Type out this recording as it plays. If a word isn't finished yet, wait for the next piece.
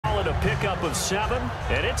a pickup of 7,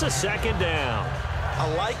 and it's a second down. I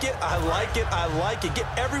like it, I like it, I like it. Get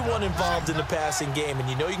everyone involved in the passing game, and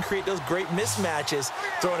you know you can create those great mismatches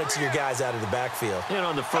throwing it to your guys out of the backfield. And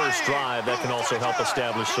on the first drive, that can also help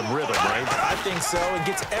establish some rhythm, right? I think so. It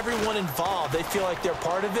gets everyone involved. They feel like they're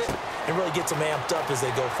part of it and really gets them amped up as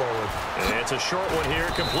they go forward. And it's a short one here,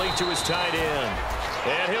 complete to his tight end.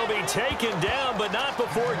 And he'll be taken down, but not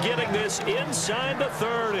before getting this inside the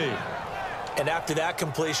 30. And after that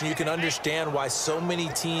completion, you can understand why so many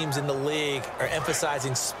teams in the league are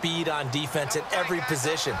emphasizing speed on defense at every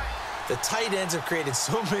position. The tight ends have created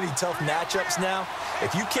so many tough matchups now.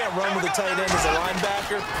 If you can't run with a tight end as a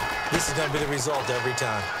linebacker, this is going to be the result every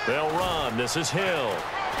time. They'll run. This is Hill.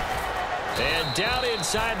 And down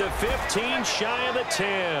inside the 15, shy of the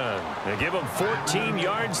 10. They give him 14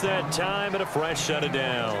 yards that time and a fresh set of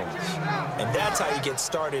downs. And that's how you get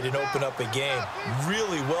started and open up a game.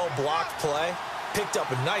 Really well-blocked play. Picked up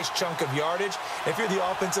a nice chunk of yardage. If you're the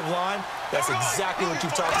offensive line, that's exactly what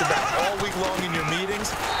you've talked about all week long in your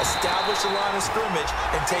meetings. Establish a line of scrimmage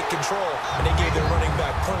and take control. And they gave their running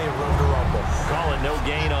back plenty of room to rumble. Call it no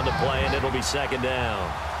gain on the play, and it'll be second down.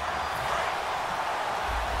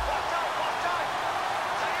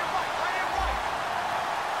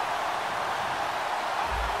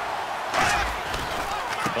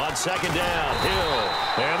 On second down, Hill.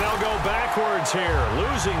 And they'll go backwards here,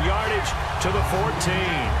 losing yardage to the 14.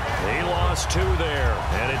 He lost 2 there,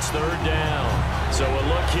 and it's third down. So a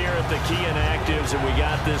look here at the key inactives, and we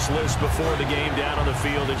got this list before the game down on the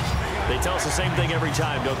field. They tell us the same thing every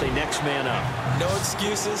time, don't they? Next man up. No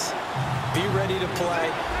excuses. Be ready to play.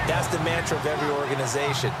 That's the mantra of every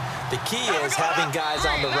organization. The key is having guys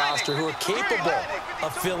on the roster who are capable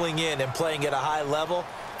of filling in and playing at a high level.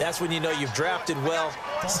 That's when you know you've drafted well,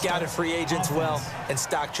 scouted free agents well, and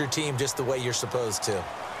stocked your team just the way you're supposed to.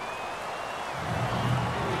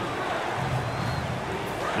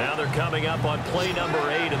 Now they're coming up on play number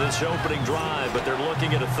 8 of this opening drive, but they're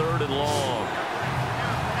looking at a 3rd and long.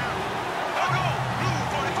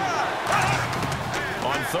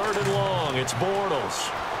 On 3rd and long, it's Bortles.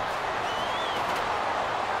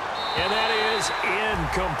 And that is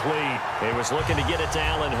incomplete. He was looking to get it to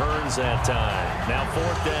Allen Hurns that time. Now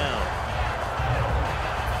 4th down.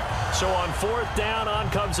 So on 4th down, on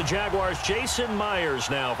comes the Jaguars' Jason Myers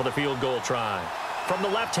now for the field goal try. From the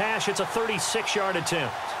left hash, it's a 36-yard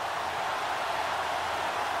attempt.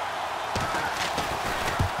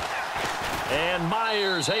 And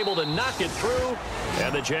Myers able to knock it through.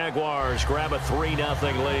 And the Jaguars grab a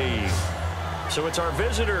 3-0 lead. So it's our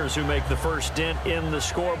visitors who make the first dent in the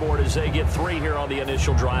scoreboard as they get 3 here on the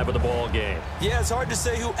initial drive of the ball game. Yeah, it's hard to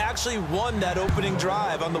say who actually won that opening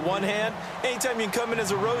drive. On the one hand, anytime you can come in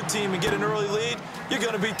as a road team and get an early lead, you're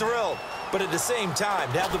going to be thrilled. But at the same time,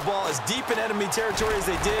 to have the ball as deep in enemy territory as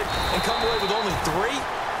they did and come away with only 3,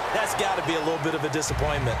 that's got to be a little bit of a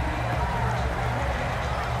disappointment.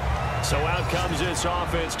 So out comes this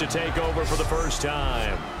offense to take over for the first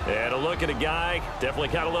time. And a look at a guy, definitely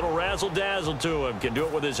got a little razzle-dazzle to him. Can do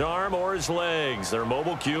it with his arm or his legs. Their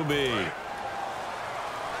mobile QB.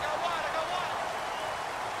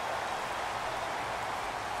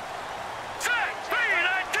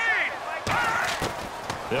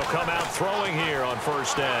 They'll come out throwing here on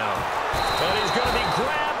first down. And he's going to be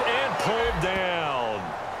grabbed and pulled down.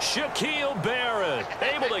 Shaquille Barrett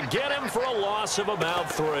able to get him for a loss of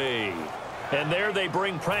about 3. And there they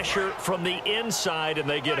bring pressure from the inside and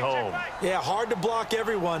they get home. Yeah, hard to block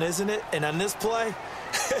everyone, isn't it? And on this play,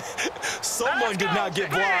 someone did not get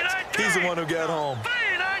blocked. He's the one who got home.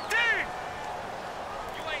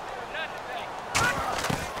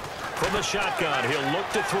 From the shotgun, he'll look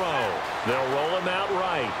to throw. They'll roll him out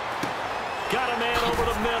right. Got a man over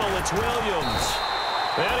the middle. It's Williams.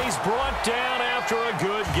 And he's brought down after a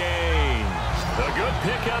good gain. A good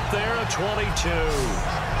pickup there at 22.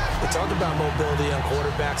 We talk about mobility on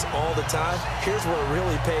quarterbacks all the time. Here's where it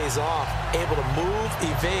really pays off. Able to move,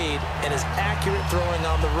 evade, and is accurate throwing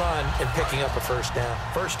on the run and picking up a first down.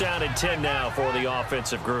 First down and 10 now for the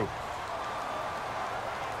offensive group.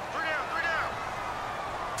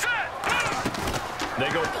 They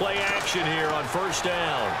go play action here on first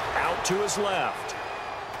down. Out to his left.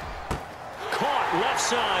 Caught left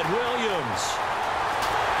side, Williams.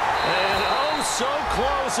 And oh, so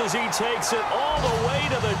close as he takes it all the way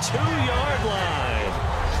to the 2-yard line.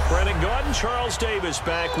 Brennan Gaudin, Charles Davis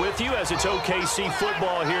back with you as it's OKC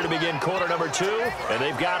football here to begin quarter number 2. And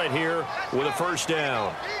they've got it here with a first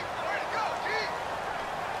down.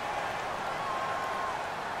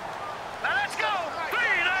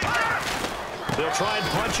 They'll try and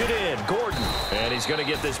punch it in. Gordon. And he's going to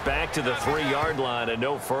get this back to the 3-yard line and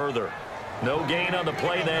no further. No gain on the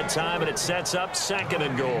play that time, and it sets up 2nd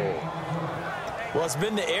and goal. Well, it's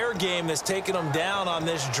been the air game that's taken them down on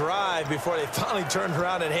this drive before they finally turned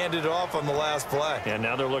around and handed it off on the last play. And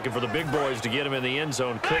now they're looking for the big boys to get him in the end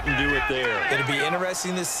zone. Couldn't do it there. It'll be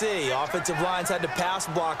interesting to see. Offensive lines had to pass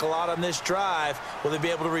block a lot on this drive. Will they be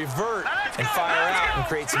able to revert and fire out and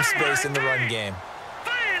create some space in the run game?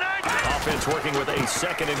 Offense working with a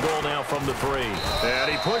 2nd and goal now from the 3.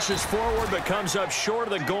 And he pushes forward but comes up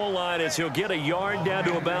short of the goal line as he'll get a yard down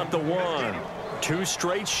to about the 1. 2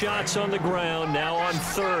 straight shots on the ground. Now on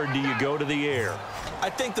 3rd, do you go to the air? I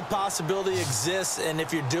think the possibility exists, and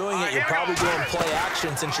if you're doing it, you're probably doing play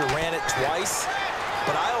action since you ran it twice.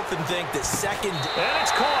 But I often think that 2nd... And it's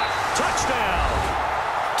caught. Touchdown.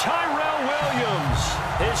 Tyrell Williams.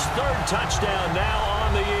 His 3rd touchdown now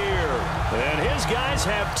on the year. And his guys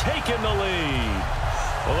have taken the lead.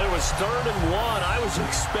 Well, it was 3rd and 1. I was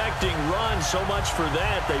expecting run so much for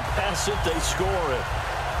that. They pass it, they score it.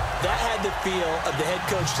 That had the feel of the head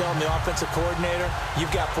coach telling the offensive coordinator,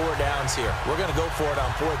 you've got 4 downs here. We're going to go for it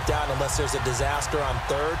on 4th down unless there's a disaster on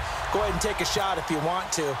 3rd. Go ahead and take a shot if you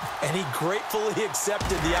want to. And he gratefully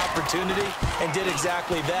accepted the opportunity and did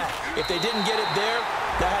exactly that. If they didn't get it there,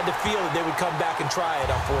 that had the feel that they would come back and try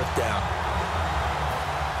it on 4th down.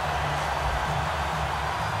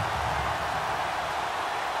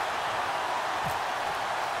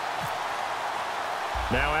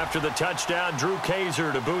 Now after the touchdown, Drew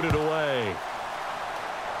Kaiser to boot it away.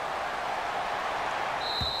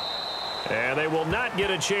 And they will not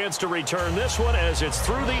get a chance to return this one as it's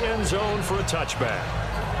through the end zone for a touchback.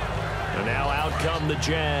 And now out come the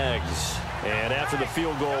Jags. And after the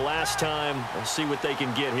field goal last time, let's see what they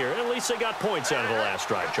can get here. At least they got points out of the last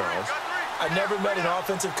drive, Charles. I've never met an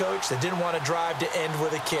offensive coach that didn't want to drive to end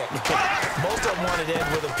with a kick. Most of them wanted to end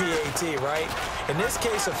with a PAT, right? In this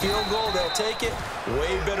case, a field goal, they'll take it.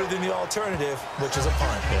 Way better than the alternative, which is a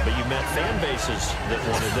punt. Yeah, but you met fan bases that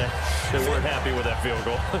wanted that, that weren't happy with that field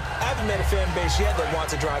goal. I haven't met a fan base yet that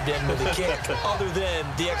wants to drive to end with a kick, other than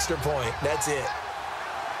the extra point. That's it.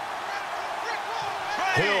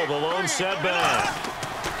 Hill, the lone setback.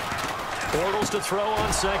 Bortles to throw on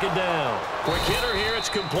 2nd down. Quick hitter here, it's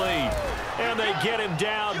complete. And they get him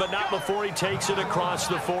down, but not before he takes it across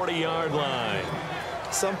the 40-yard line.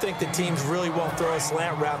 Some think the teams really won't throw a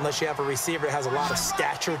slant route unless you have a receiver that has a lot of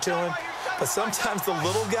stature to him. But sometimes the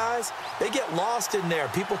little guys, they get lost in there.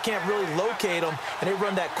 People can't really locate them, and they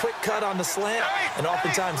run that quick cut on the slant, and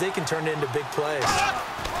oftentimes they can turn it into big plays.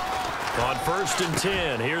 On 1st and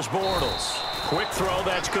 10, here's Bortles. Quick throw,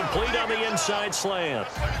 that's complete on the inside slant.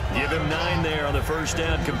 Give him 9 there on the 1st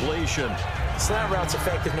down completion. Slant route's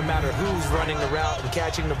effective no matter who's running the route and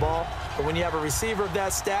catching the ball. But when you have a receiver of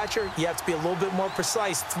that stature, you have to be a little bit more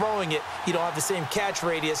precise throwing it. You don't have the same catch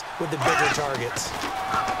radius with the bigger targets.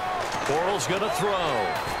 Bortles going to throw.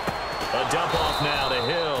 A dump off now to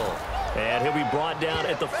Hill. And he'll be brought down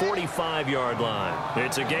at the 45-yard line.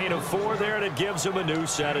 It's a gain of 4 there, and it gives him a new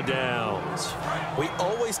set of downs. We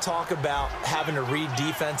always talk about having to read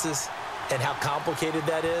defenses and how complicated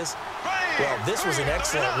that is. Well, this was an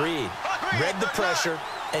excellent read. Read the pressure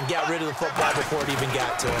and got rid of the football before it even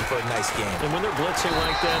got to him for a nice game. And when they're blitzing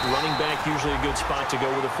like that, running back usually a good spot to go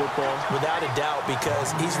with a football? Without a doubt,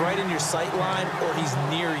 because he's right in your sight line or he's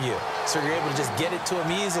near you. So you're able to just get it to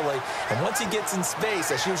him easily. And once he gets in space,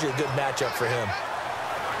 that's usually a good matchup for him.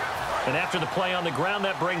 And after the play on the ground,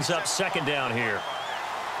 that brings up 2nd down here.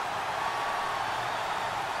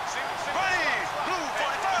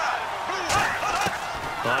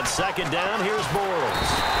 On 2nd down, here's Bortles.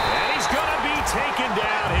 And he's going to be taken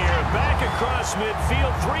down here. Back across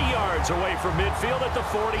midfield, 3 yards away from midfield at the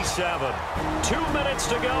 47. 2 minutes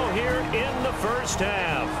to go here in the 1st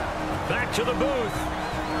half. Back to the booth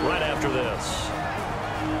right after this.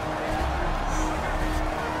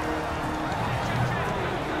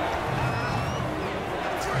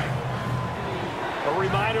 A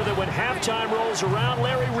reminder that when halftime rolls around,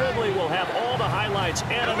 Larry Ridley will have all the highlights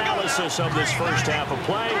and analysis of this 1st half of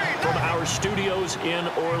play from our studios in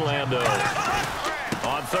Orlando.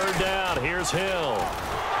 On 3rd down, here's Hill.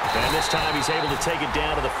 And this time he's able to take it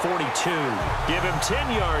down to the 42. Give him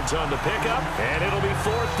 10 yards on the pickup, and it'll be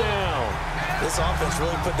 4th down. This offense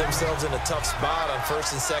really put themselves in a tough spot on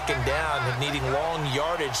 1st and 2nd down, needing long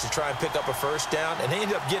yardage to try and pick up a 1st down, and they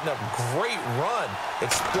ended up getting a great run.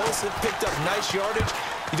 Explosive, picked up nice yardage.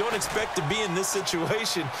 You don't expect to be in this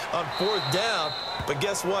situation on 4th down, but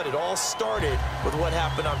guess what? It all started with what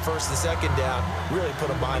happened on 1st and 2nd down. Really put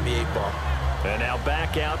them behind the 8 ball. And now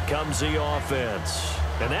back out comes the offense.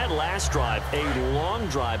 And that last drive, a long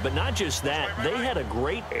drive, but not just that. They had a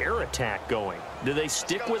great air attack going. Do they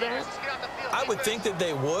stick with that? I would think that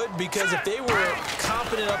they would, because if they were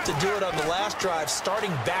confident enough to do it on the last drive,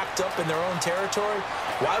 starting backed up in their own territory,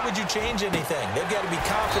 why would you change anything? They've got to be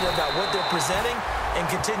confident about what they're presenting and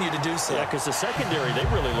continue to do so. Yeah, because the secondary, they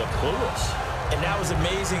really look clueless. And that was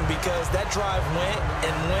amazing because that drive went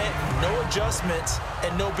and went, no adjustments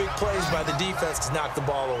and no big plays by the defense to knock the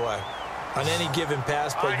ball away. On any given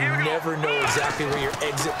pass play, you never know exactly where your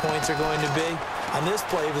exit points are going to be. On this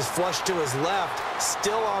play, he was flushed to his left,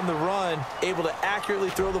 still on the run, able to accurately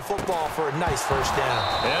throw the football for a nice first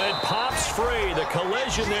down. And it pops free. The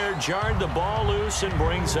collision there jarred the ball loose and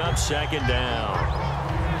brings up second down.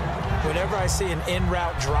 Whenever I see an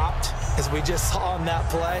in-route dropped, as we just saw on that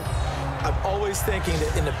play, I'm always thinking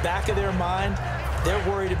that in the back of their mind, they're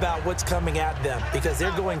worried about what's coming at them because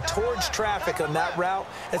they're going towards traffic on that route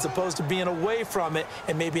as opposed to being away from it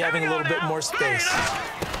and maybe having a little bit more space.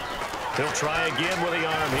 He'll try again with the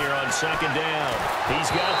arm here on second down.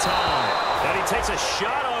 He's got time. And he takes a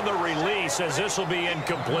shot on the release as this will be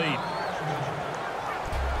incomplete.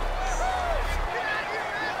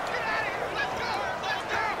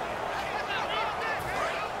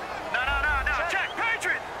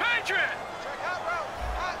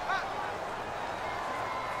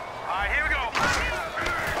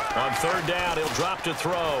 On third down, he'll drop to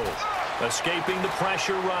throw. Escaping the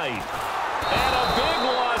pressure right. And a big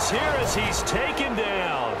loss here as he's taken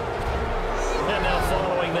down. And now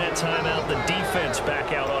following that timeout, the defense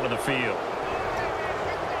back out onto the field.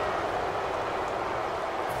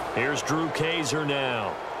 Here's Drew Kaiser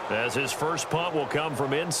now, as his first punt will come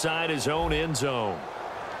from inside his own end zone.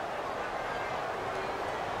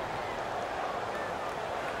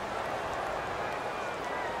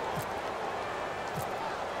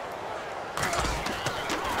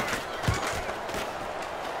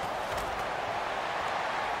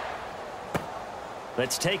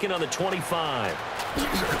 That's taken on the 25. A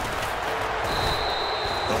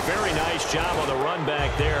very nice job on the run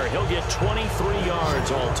back there. He'll get 23 yards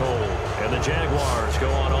all told. And the Jaguars go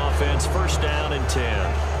on offense, first down and 10.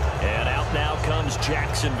 And out now comes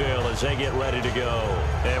Jacksonville as they get ready to go.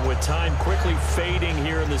 And with time quickly fading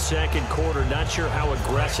here in the second quarter, not sure how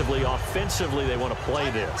aggressively, offensively they want to play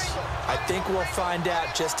this. I think we'll find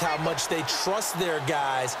out just how much they trust their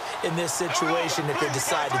guys in this situation if they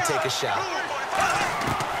decide to take a shot.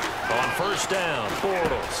 On first down,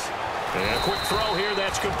 Bortles. And a quick throw here,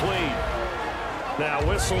 that's complete. Now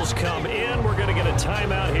whistles come in. We're going to get a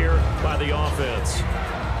timeout here by the offense.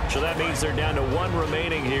 So that means they're down to one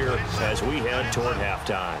remaining here as we head toward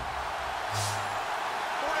halftime.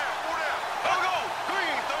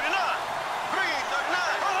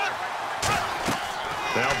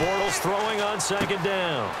 Now Bortles throwing on second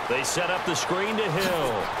down. They set up the screen to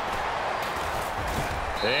Hill.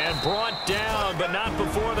 And brought down, but not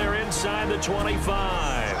before they're inside the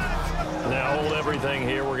 25. Now hold everything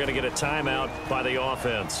here. We're going to get a timeout by the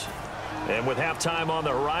offense. And with halftime on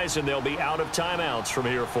the horizon, they'll be out of timeouts from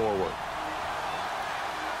here forward.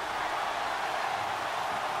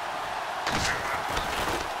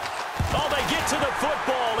 Oh, they get to the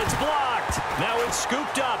football. It's blocked. Now it's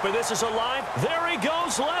scooped up, and this is a line. There he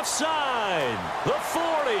goes left side. The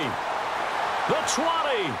 40, the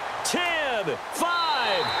 20, 10, 5.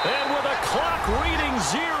 And with a clock reading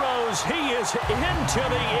zeros, he is into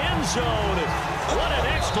the end zone. What an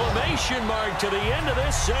exclamation mark to the end of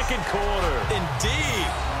this second quarter. Indeed,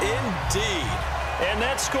 indeed. And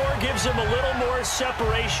that score gives him a little more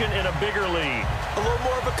separation and a bigger lead. A little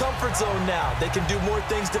more of a comfort zone now. They can do more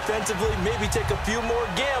things defensively, maybe take a few more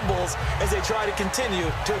gambles as they try to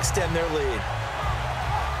continue to extend their lead.